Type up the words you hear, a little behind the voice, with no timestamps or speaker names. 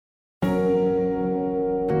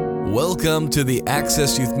Welcome to the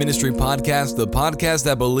Access Youth Ministry Podcast, the podcast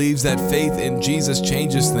that believes that faith in Jesus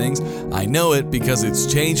changes things. I know it because it's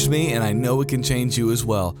changed me, and I know it can change you as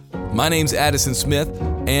well. My name's Addison Smith,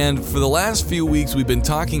 and for the last few weeks, we've been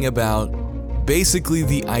talking about basically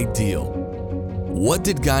the ideal. What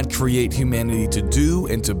did God create humanity to do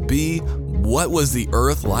and to be? What was the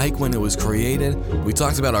earth like when it was created? We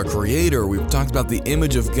talked about our Creator. We've talked about the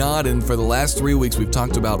image of God, and for the last 3 weeks, we've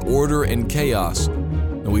talked about order and chaos.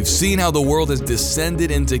 And we've seen how the world has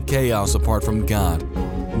descended into chaos apart from God.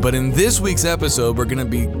 But in this week's episode, we're going to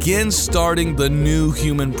begin starting the new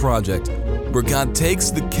human project, where God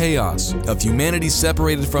takes the chaos of humanity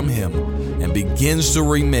separated from Him and begins to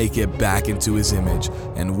remake it back into His image.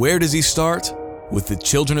 And where does He start? With the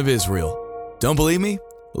children of Israel. Don't believe me?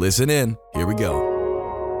 Listen in. Here we go.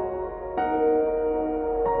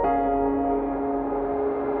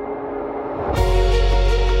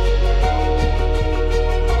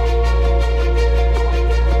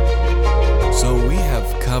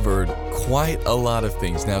 Covered quite a lot of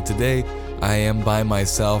things. Now today I am by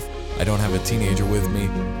myself. I don't have a teenager with me.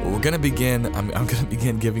 I'm going to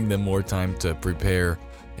begin giving them more time to prepare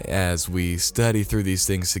as we study through these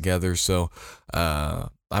things together. So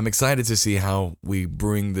I'm excited to see how we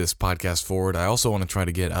bring this podcast forward. I also want to try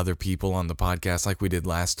to get other people on the podcast like we did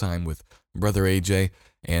last time with Brother AJ.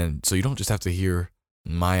 And so you don't just have to hear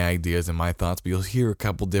my ideas and my thoughts, but you'll hear a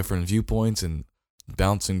couple different viewpoints and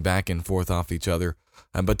bouncing back and forth off each other.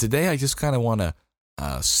 But today I just kind of want to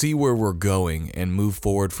see where we're going and move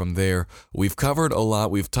forward from there. We've covered a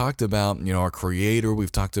lot. We've talked about, our Creator.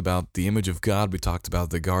 We've talked about the image of God. We talked about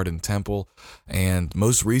the garden temple. And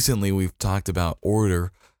most recently, we've talked about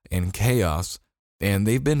order and chaos. And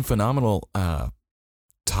they've been phenomenal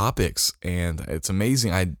topics. And it's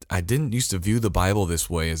amazing. I didn't used to view the Bible this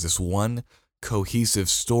way, as this one cohesive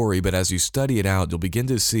story. But as you study it out, you'll begin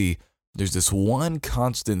to see there's this one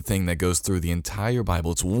constant thing that goes through the entire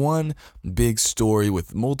Bible. It's one big story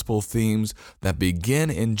with multiple themes that begin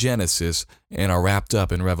in Genesis and are wrapped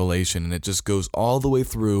up in Revelation, and it just goes all the way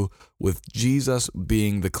through with Jesus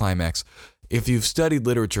being the climax. If you've studied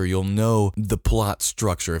literature, you'll know the plot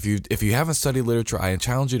structure. If you haven't studied literature, I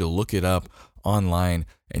challenge you to look it up online,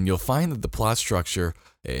 and you'll find that the plot structure,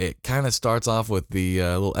 it kind of starts off with the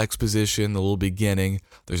little exposition, the little beginning.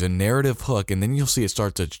 There's a narrative hook, and then you'll see it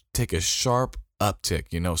start to take a sharp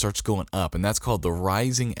uptick, starts going up, and that's called the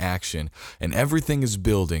rising action, and everything is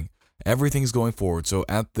building. Everything's going forward. So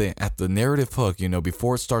at the narrative hook,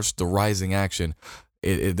 before it starts the rising action,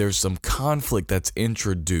 there's some conflict that's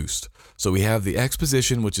introduced. So we have the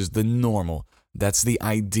exposition, which is the normal. That's the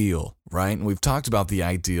ideal, right? And we've talked about the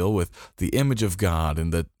ideal with the image of God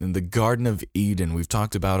and the Garden of Eden. We've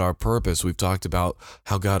talked about our purpose. We've talked about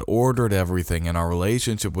how God ordered everything and our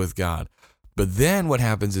relationship with God. But then what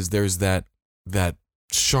happens is there's that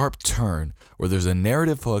sharp turn where there's a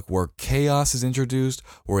narrative hook where chaos is introduced,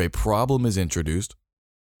 where a problem is introduced,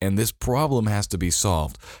 and this problem has to be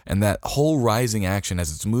solved. And that whole rising action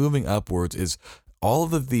as it's moving upwards is all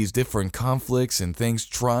of these different conflicts and things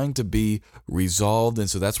trying to be resolved. And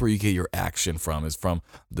so that's where you get your action from, is from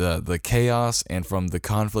the chaos and from the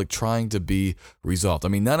conflict trying to be resolved. I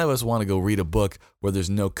mean, none of us want to go read a book where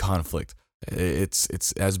there's no conflict. It's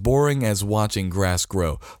as boring as watching grass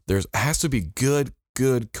grow. There has to be good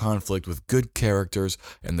conflict with good characters,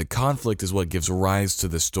 and the conflict is what gives rise to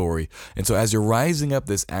the story. And so as you're rising up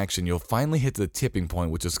this action, you'll finally hit the tipping point,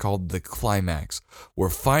 which is called the climax, where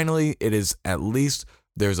finally it is, at least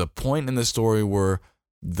there's a point in the story where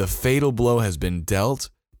the fatal blow has been dealt,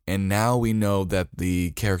 and now we know that the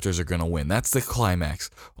characters are going to win. That's the climax.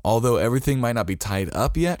 Although everything might not be tied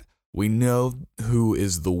up yet, we know who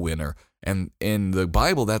is the winner. And in the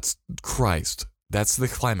Bible, that's Christ. That's the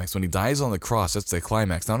climax. When He dies on the cross, that's the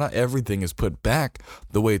climax. Now, not everything is put back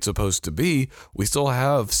the way it's supposed to be. We still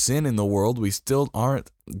have sin in the world. We still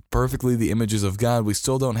aren't perfectly the images of God. We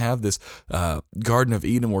still don't have this Garden of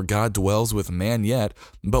Eden where God dwells with man yet.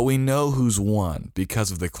 But we know who's won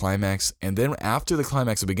because of the climax. And then after the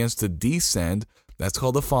climax, it begins to descend. That's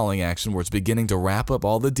called the falling action, where it's beginning to wrap up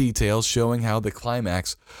all the details, showing how the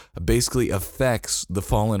climax basically affects the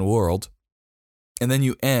fallen world. And then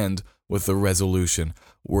you end with the resolution,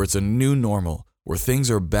 where it's a new normal, where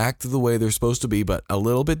things are back to the way they're supposed to be, but a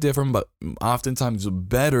little bit different, but oftentimes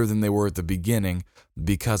better than they were at the beginning,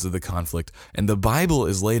 because of the conflict. And the Bible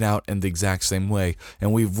is laid out in the exact same way.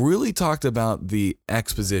 And we've really talked about the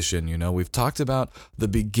exposition, we've talked about the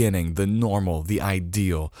beginning, the normal, the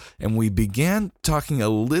ideal. And we began talking a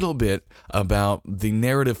little bit about the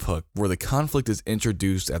narrative hook where the conflict is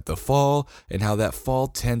introduced at the fall and how that fall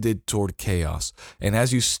tended toward chaos. And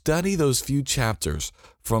as you study those few chapters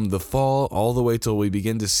from the fall all the way till we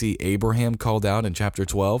begin to see Abraham called out in chapter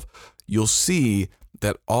 12, you'll see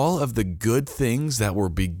that all of the good things that were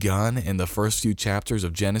begun in the first few chapters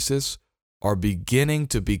of Genesis are beginning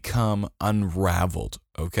to become unraveled,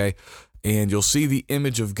 okay? And you'll see the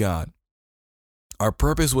image of God. Our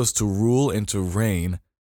purpose was to rule and to reign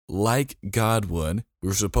like God would. We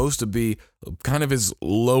were supposed to be kind of his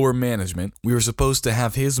lower management. We were supposed to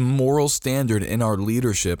have his moral standard in our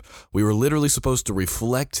leadership. We were literally supposed to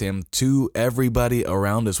reflect him to everybody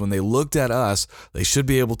around us. When they looked at us, they should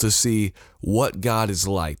be able to see what God is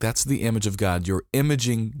like. That's the image of God. You're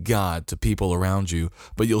imaging God to people around you.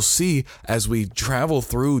 But you'll see as we travel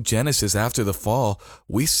through Genesis after the fall,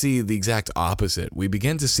 we see the exact opposite. We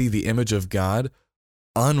begin to see the image of God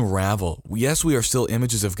unravel. Yes, we are still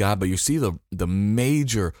images of God, but you see the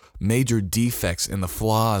major defects and the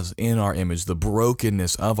flaws in our image, the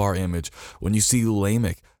brokenness of our image. When you see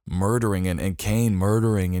Lamech murdering and Cain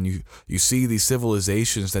murdering, and you see these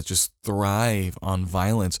civilizations that just thrive on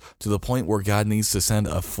violence to the point where God needs to send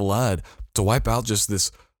a flood to wipe out just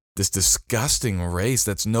this disgusting race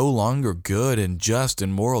that's no longer good and just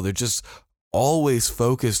and moral. They're just always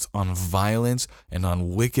focused on violence and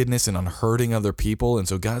on wickedness and on hurting other people. And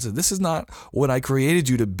so God said, this is not what I created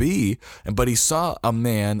you to be. But he saw a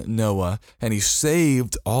man, Noah, and he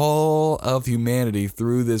saved all of humanity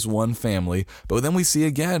through this one family. But then we see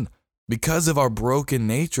again, because of our broken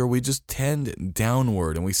nature, we just tend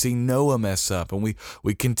downward, and we see Noah mess up, and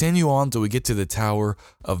we continue on till we get to the Tower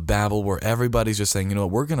of Babel, where everybody's just saying,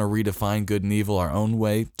 we're going to redefine good and evil our own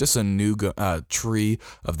way, just a new tree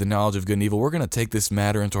of the knowledge of good and evil. We're going to take this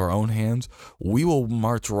matter into our own hands. We will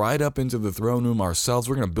march right up into the throne room ourselves.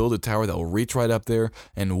 We're going to build a tower that will reach right up there,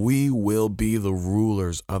 and we will be the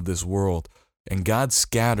rulers of this world. And God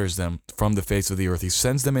scatters them from the face of the earth. He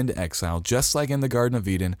sends them into exile, just like in the Garden of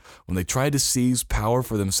Eden. When they tried to seize power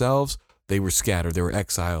for themselves, they were scattered, they were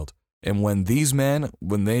exiled. And when these men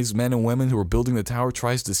and women who were building the tower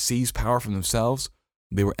tries to seize power from themselves,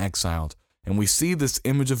 they were exiled. And we see this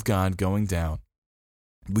image of God going down.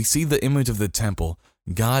 We see the image of the temple,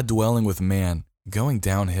 God dwelling with man, going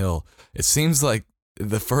downhill. It seems like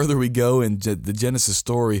the further we go in the Genesis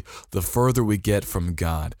story, the further we get from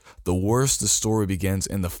God. The worse the story begins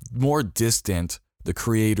and the more distant the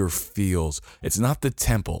Creator feels. It's not the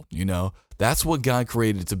temple, That's what God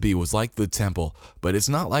created it to be, was like the temple. But it's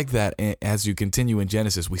not like that as you continue in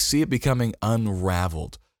Genesis. We see it becoming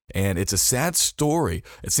unraveled. And it's a sad story.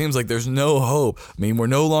 It seems like there's no hope. We're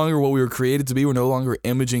no longer what we were created to be. We're no longer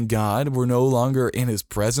imaging God. We're no longer in his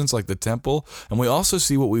presence like the temple. And we also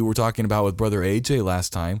see what we were talking about with Brother AJ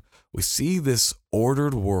last time. We see this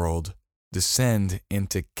ordered world descend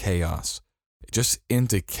into chaos. Just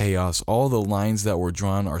into chaos. All the lines that were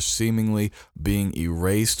drawn are seemingly being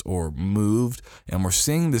erased or moved. And we're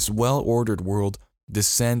seeing this well-ordered world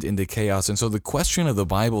descend into chaos. And so the question of the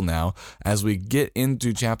Bible now, as we get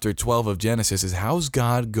into chapter 12 of Genesis, is how's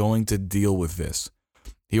God going to deal with this?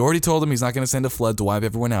 He already told them he's not going to send a flood to wipe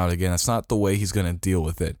everyone out again. That's not the way he's going to deal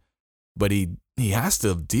with it. But he has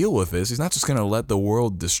to deal with this. He's not just going to let the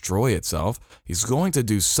world destroy itself. He's going to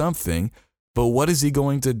do something. But what is he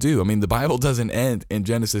going to do? The Bible doesn't end in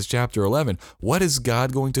Genesis chapter 11. What is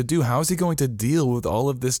God going to do? How is he going to deal with all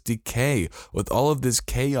of this decay, with all of this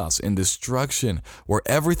chaos and destruction, where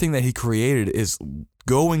everything that he created is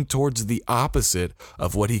going towards the opposite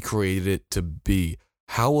of what he created it to be?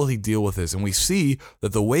 How will he deal with this? And we see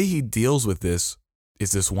that the way he deals with this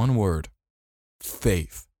is this one word: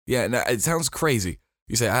 faith. Yeah, now it sounds crazy.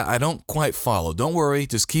 You say, I don't quite follow. Don't worry,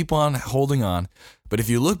 just keep on holding on. But if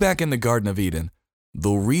you look back in the Garden of Eden,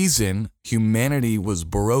 the reason humanity was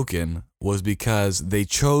broken was because they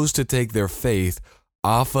chose to take their faith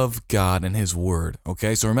off of God and his word.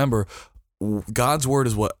 Okay, so remember, God's word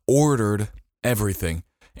is what ordered everything.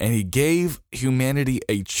 And he gave humanity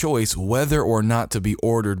a choice whether or not to be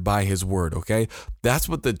ordered by his word, okay? That's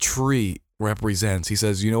what the tree represents. He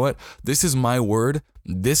says, you know what? This is my word.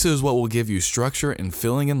 This is what will give you structure and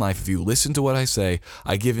filling in life. If you listen to what I say,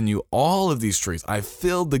 I've given you all of these trees. I've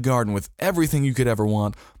filled the garden with everything you could ever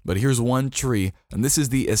want. But here's one tree, and this is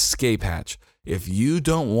the escape hatch. If you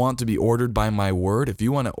don't want to be ordered by my word, if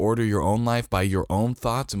you want to order your own life by your own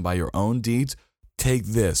thoughts and by your own deeds, take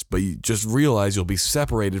this. But you just realize you'll be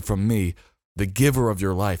separated from me the giver of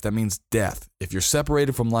your life. That means death. If you're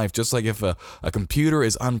separated from life, just like if a computer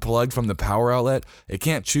is unplugged from the power outlet, it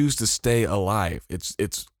can't choose to stay alive.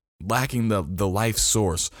 It's lacking the life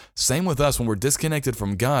source. Same with us. When we're disconnected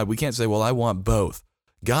from God, we can't say, well, I want both.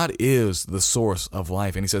 God is the source of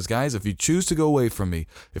life. And he says, guys, if you choose to go away from me,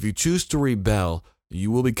 if you choose to rebel,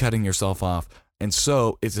 you will be cutting yourself off. And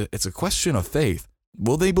so it's a question of faith.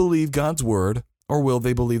 Will they believe God's word, or will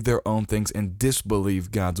they believe their own things and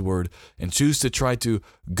disbelieve God's word and choose to try to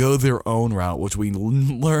go their own route, which we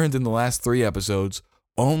learned in the last 3 episodes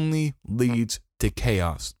only leads to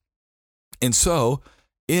chaos. And so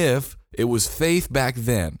if it was faith back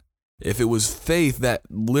then, if it was faith that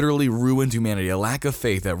literally ruined humanity, a lack of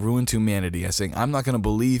faith that ruined humanity, as saying, I'm not going to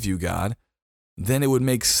believe you, God, then it would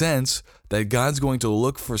make sense that God's going to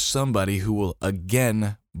look for somebody who will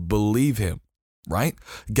again believe him, right?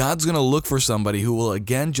 God's going to look for somebody who will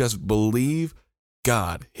again just believe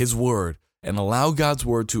God, his word, and allow God's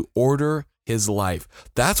word to order his life.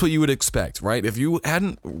 That's what you would expect, right? If you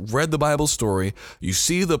hadn't read the Bible story, you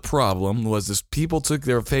see the problem was this: people took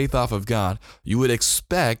their faith off of God. You would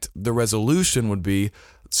expect the resolution would be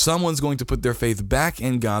someone's going to put their faith back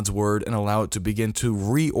in God's word and allow it to begin to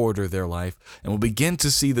reorder their life. And we'll begin to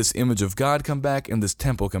see this image of God come back and this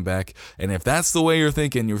temple come back. And if that's the way you're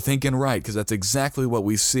thinking right, because that's exactly what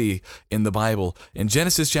we see in the Bible. In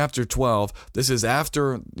Genesis chapter 12, this is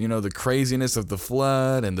after, the craziness of the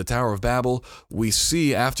flood and the Tower of Babel. We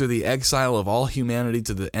see after the exile of all humanity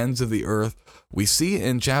to the ends of the earth, we see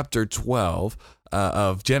in chapter 12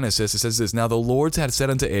 of Genesis, it says this: Now the Lord had said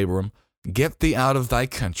unto Abram, Get thee out of thy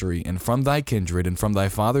country, and from thy kindred, and from thy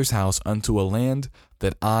father's house, unto a land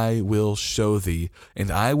that I will show thee.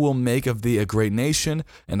 And I will make of thee a great nation,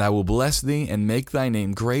 and I will bless thee, and make thy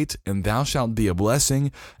name great, and thou shalt be a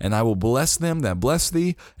blessing. And I will bless them that bless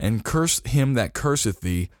thee, and curse him that curseth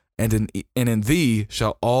thee. And in thee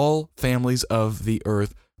shall all families of the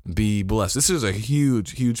earth be blessed. This is a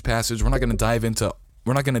huge, huge passage. We're not going to dive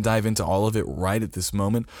into all of it right at this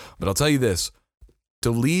moment, but I'll tell you this. To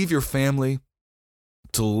leave your family,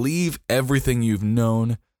 to leave everything you've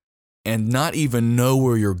known, and not even know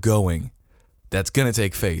where you're going, that's going to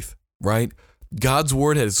take faith, right? God's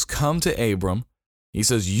word has come to Abram. He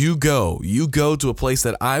says, you go to a place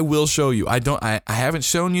that I will show you. I haven't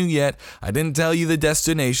shown you yet. I didn't tell you the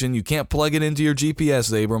destination. You can't plug it into your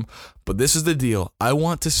GPS, Abram. But this is the deal. I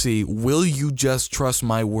want to see, will you just trust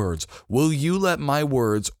my words? Will you let my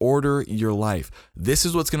words order your life? This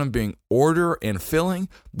is what's going to bring order and filling.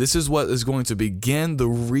 This is what is going to begin the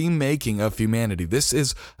remaking of humanity. This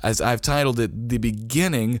is, as I've titled it, the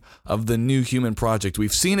beginning of the new human project.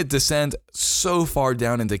 We've seen it descend so far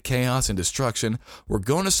down into chaos and destruction. We're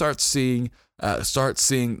going to start seeing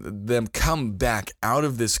them come back out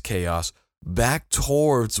of this chaos, back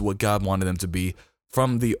towards what God wanted them to be,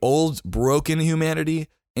 from the old broken humanity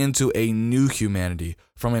into a new humanity,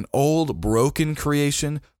 from an old broken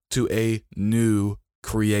creation to a new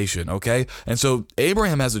creation, okay? And so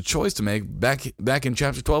Abraham has a choice to make. Back in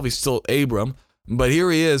chapter 12, he's still Abram, but here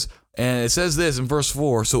he is, and it says this in verse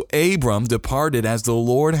 4, So Abram departed as the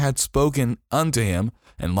Lord had spoken unto him,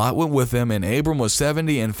 and Lot went with him, and Abram was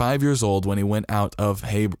 75 years old when he went out of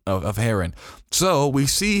Haran. So we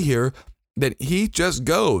see here that he just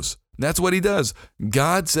goes. That's what he does.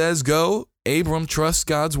 God says go. Abram trusts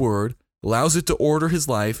God's word, allows it to order his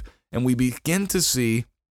life, and we begin to see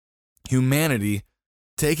humanity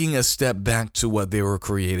taking a step back to what they were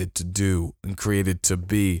created to do and created to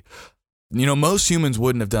be. Most humans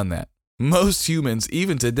wouldn't have done that. Most humans,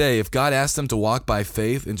 even today, if God asked them to walk by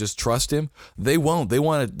faith and just trust him, they won't. They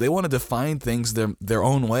want to define things their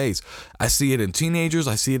own ways. I see it in teenagers.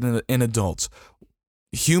 I see it in adults.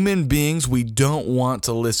 Human beings, we don't want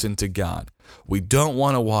to listen to God. We don't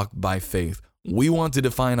want to walk by faith. We want to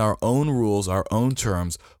define our own rules, our own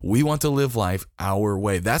terms. We want to live life our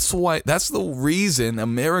way. That's the reason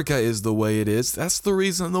America is the way it is. That's the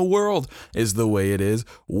reason the world is the way it is.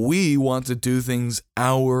 We want to do things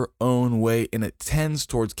our own way, and it tends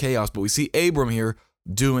towards chaos. But we see Abram here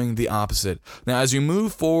doing the opposite. Now, as you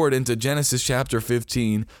move forward into Genesis chapter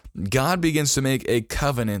 15, God begins to make a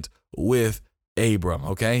covenant with Abram,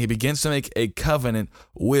 okay? He begins to make a covenant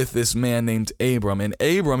with this man named Abram. And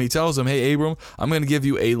Abram, he tells him, hey, Abram, I'm going to give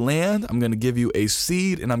you a land, I'm going to give you a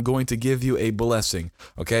seed, and I'm going to give you a blessing,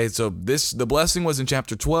 okay? So the blessing was in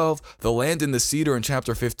chapter 12, the land and the seed are in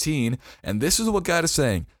chapter 15, and this is what God is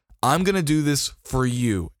saying. I'm going to do this for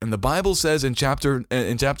you. And the Bible says in chapter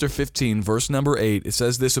 15, verse number 8, it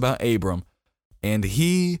says this about Abram, and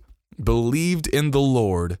he believed in the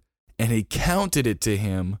Lord, and he counted it to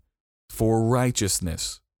him for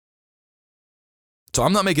righteousness. So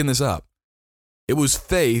I'm not making this up. It was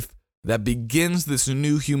faith that begins this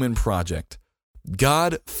new human project.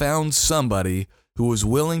 God found somebody who was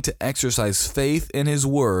willing to exercise faith in his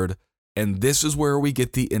word, and this is where we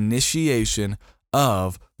get the initiation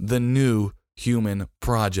of the new human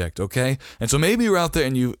project, okay? And so maybe you're out there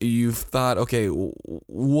and you've thought, okay,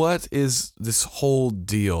 what is this whole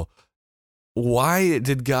deal? Why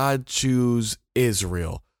did God choose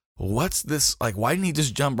Israel? What's this, like, why didn't he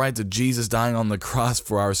just jump right to Jesus dying on the cross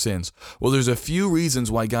for our sins? Well, there's a few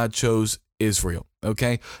reasons why God chose Israel,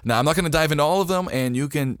 okay? Now, I'm not going to dive into all of them, and you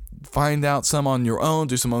can find out some on your own,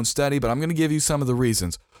 do some own study, but I'm going to give you some of the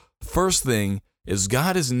reasons. First thing is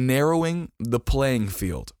God is narrowing the playing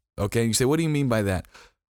field, okay? You say, what do you mean by that?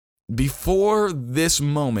 Before this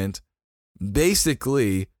moment,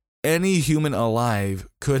 basically, any human alive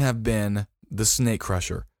could have been the snake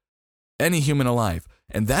crusher. Any human alive.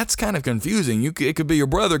 And that's kind of confusing. It could be your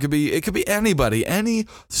brother, it could be anybody, any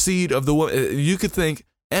seed of the woman. You could think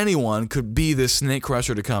anyone could be this snake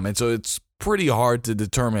crusher to come. And so it's pretty hard to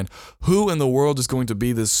determine who in the world is going to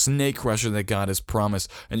be this snake crusher that God has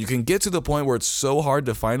promised. And you can get to the point where it's so hard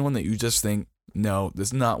to find one that you just think, no,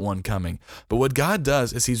 there's not one coming. But what God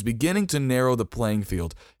does is he's beginning to narrow the playing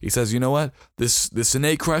field. He says, you know what? This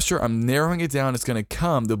snake crusher, I'm narrowing it down. It's going to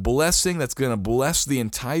come. The blessing that's going to bless the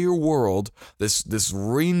entire world, this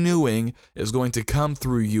renewing is going to come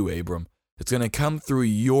through you, Abram. It's going to come through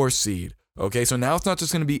your seed. Okay, so now it's not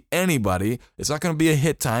just going to be anybody. It's not going to be a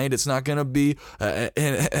Hittite. It's not going to be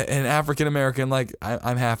an African-American, like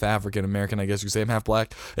I'm half African-American, I guess you say. I'm half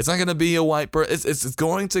black. It's not going to be a white person. It's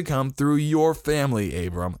going to come through your family,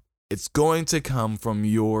 Abram. It's going to come from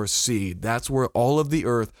your seed. That's where all of the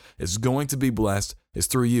earth is going to be blessed, is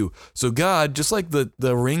through you. So God, just like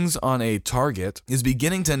the rings on a target, is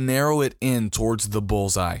beginning to narrow it in towards the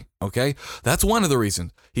bullseye, okay? That's one of the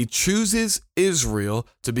reasons. He chooses Israel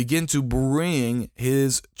to begin to bring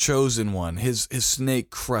his chosen one, his snake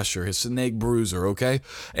crusher, his snake bruiser, okay?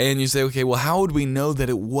 And you say, okay, well, how would we know that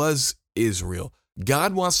it was Israel?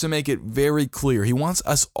 God wants to make it very clear. He wants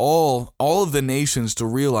us all of the nations to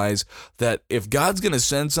realize that if God's going to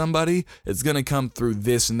send somebody, it's going to come through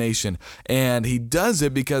this nation. And he does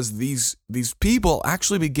it because these people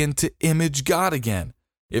actually begin to image God again.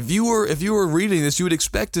 If you were reading this, you would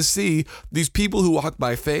expect to see these people who walk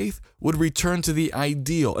by faith would return to the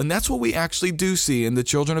ideal. And that's what we actually do see in the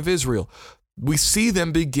children of Israel. We see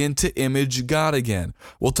them begin to image God again.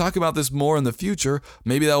 We'll talk about this more in the future.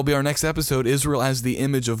 Maybe that will be our next episode, Israel as the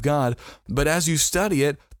image of God. But as you study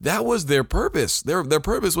it, that was their purpose. Their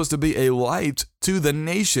purpose was to be a light to the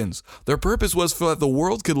nations. Their purpose was so that the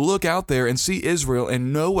world could look out there and see Israel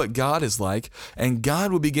and know what God is like, and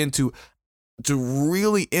God would begin to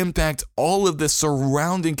really impact all of the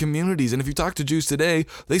surrounding communities. And if you talk to Jews today,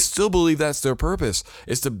 they still believe that's their purpose,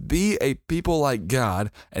 is to be a people like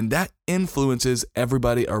God, and that influences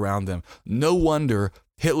everybody around them. No wonder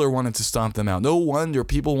Hitler wanted to stomp them out. No wonder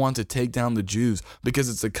people want to take down the Jews, because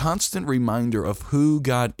it's a constant reminder of who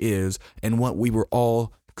God is and what we were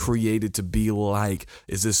all created to be like,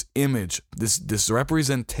 is this image, this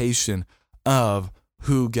representation of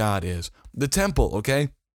who God is. The temple, okay?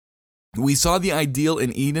 We saw the ideal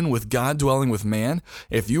in Eden with God dwelling with man.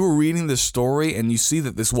 If you were reading this story and you see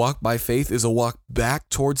that this walk by faith is a walk back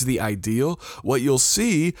towards the ideal, what you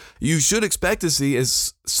should expect to see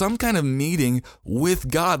is some kind of meeting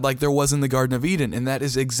with God like there was in the Garden of Eden. And that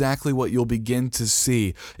is exactly what you'll begin to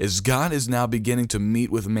see, is God is now beginning to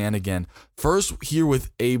meet with man again. First here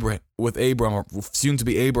with Abram, or soon to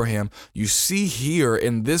be Abraham, you see here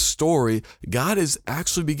in this story, God is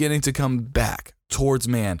actually beginning to come back towards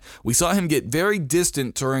man. We saw him get very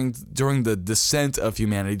distant during the descent of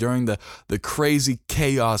humanity, during the crazy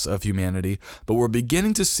chaos of humanity. But we're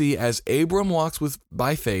beginning to see, as Abram walks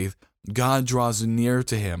by faith, God draws near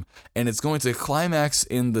to him. And it's going to climax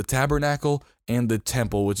in the tabernacle and the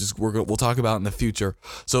temple, which is we'll talk about in the future.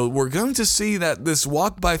 So we're going to see that this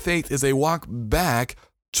walk by faith is a walk back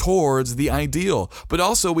towards the ideal. But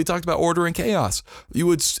also, we talked about order and chaos. You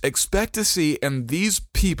would expect to see in these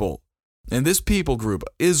people, in this people group,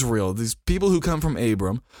 Israel, these people who come from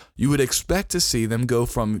Abram, you would expect to see them go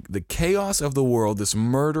from the chaos of the world, this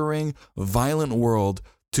murdering, violent world,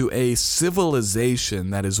 to a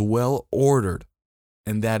civilization that is well ordered.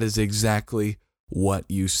 And that is exactly what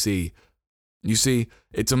you see. You see,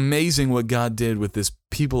 it's amazing what God did with this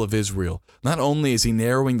people of Israel. Not only is he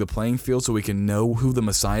narrowing the playing field so we can know who the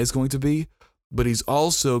Messiah is going to be, but he's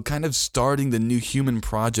also kind of starting the new human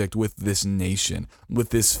project with this nation,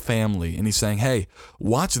 with this family. And he's saying, hey,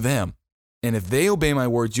 watch them. And if they obey my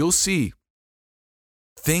words, you'll see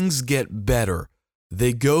things get better.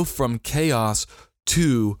 They go from chaos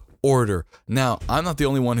to order. Now, I'm not the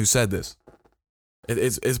only one who said this.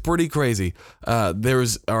 It's pretty crazy.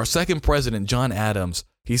 There's our second president, John Adams.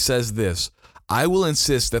 He says this: I will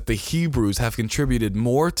insist that the Hebrews have contributed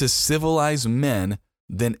more to civilized men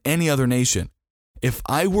than any other nation. If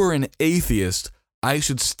I were an atheist, I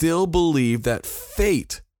should still believe that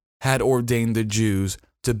fate had ordained the Jews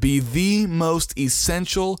to be the most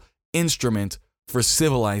essential instrument for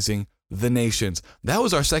civilizing the nations. That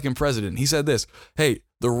was our second president. He said this: hey,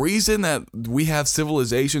 the reason that we have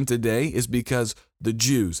civilization today is because the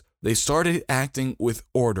Jews, they started acting with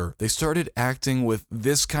order. They started acting with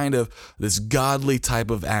this godly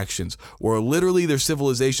type of actions, where literally their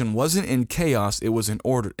civilization wasn't in chaos, it was in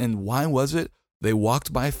order. And why was it? They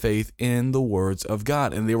walked by faith in the words of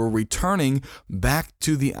God, and they were returning back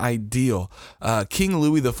to the ideal. King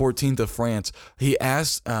Louis XIV of France, he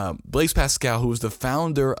asked Blaise Pascal, who was the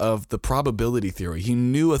founder of the probability theory. He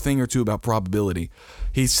knew a thing or two about probability.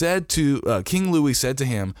 He said to, King Louis said to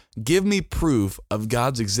him, "Give me proof of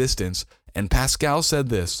God's existence." And Pascal said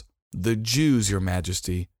this: "The Jews, Your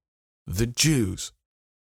Majesty, the Jews."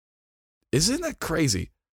 Isn't that crazy?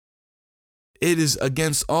 It is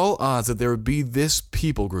against all odds that there would be this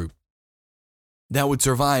people group that would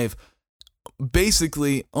survive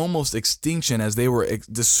basically almost extinction as they were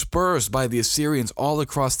dispersed by the Assyrians all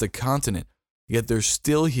across the continent. Yet they're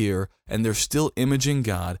still here, and they're still imaging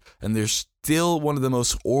God, and they're still one of the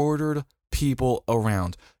most ordered people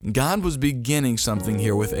around. God was beginning something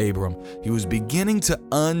here with Abram. He was beginning to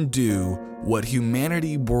undo what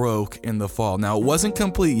humanity broke in the fall. Now, it wasn't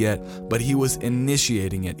complete yet, but he was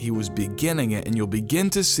initiating it. He was beginning it, and you'll begin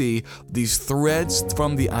to see these threads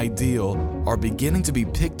from the ideal are beginning to be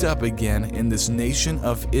picked up again in this nation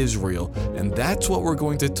of Israel, and that's what we're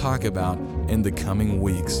going to talk about in the coming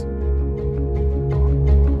weeks.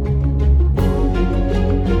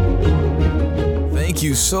 Thank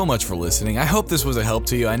you so much for listening. I hope this was a help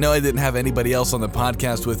to you. I know I didn't have anybody else on the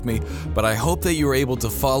podcast with me, but I hope that you were able to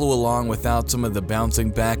follow along without some of the bouncing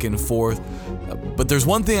back and forth. But there's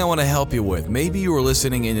one thing I want to help you with. Maybe you were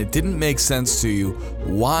listening and it didn't make sense to you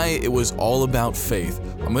why it was all about faith.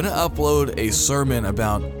 I'm going to upload a sermon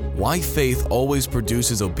about why faith always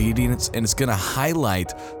produces obedience, and it's going to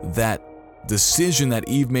highlight that decision that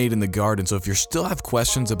Eve made in the garden. So if you still have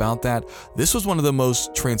questions about that, this was one of the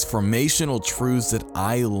most transformational truths that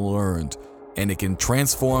I learned, and it can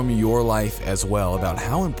transform your life as well about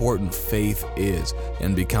how important faith is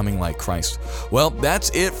in becoming like Christ. Well, that's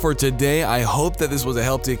it for today. I hope that this was a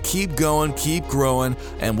help to keep going, keep growing,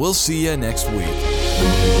 and we'll see you next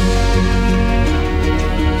week.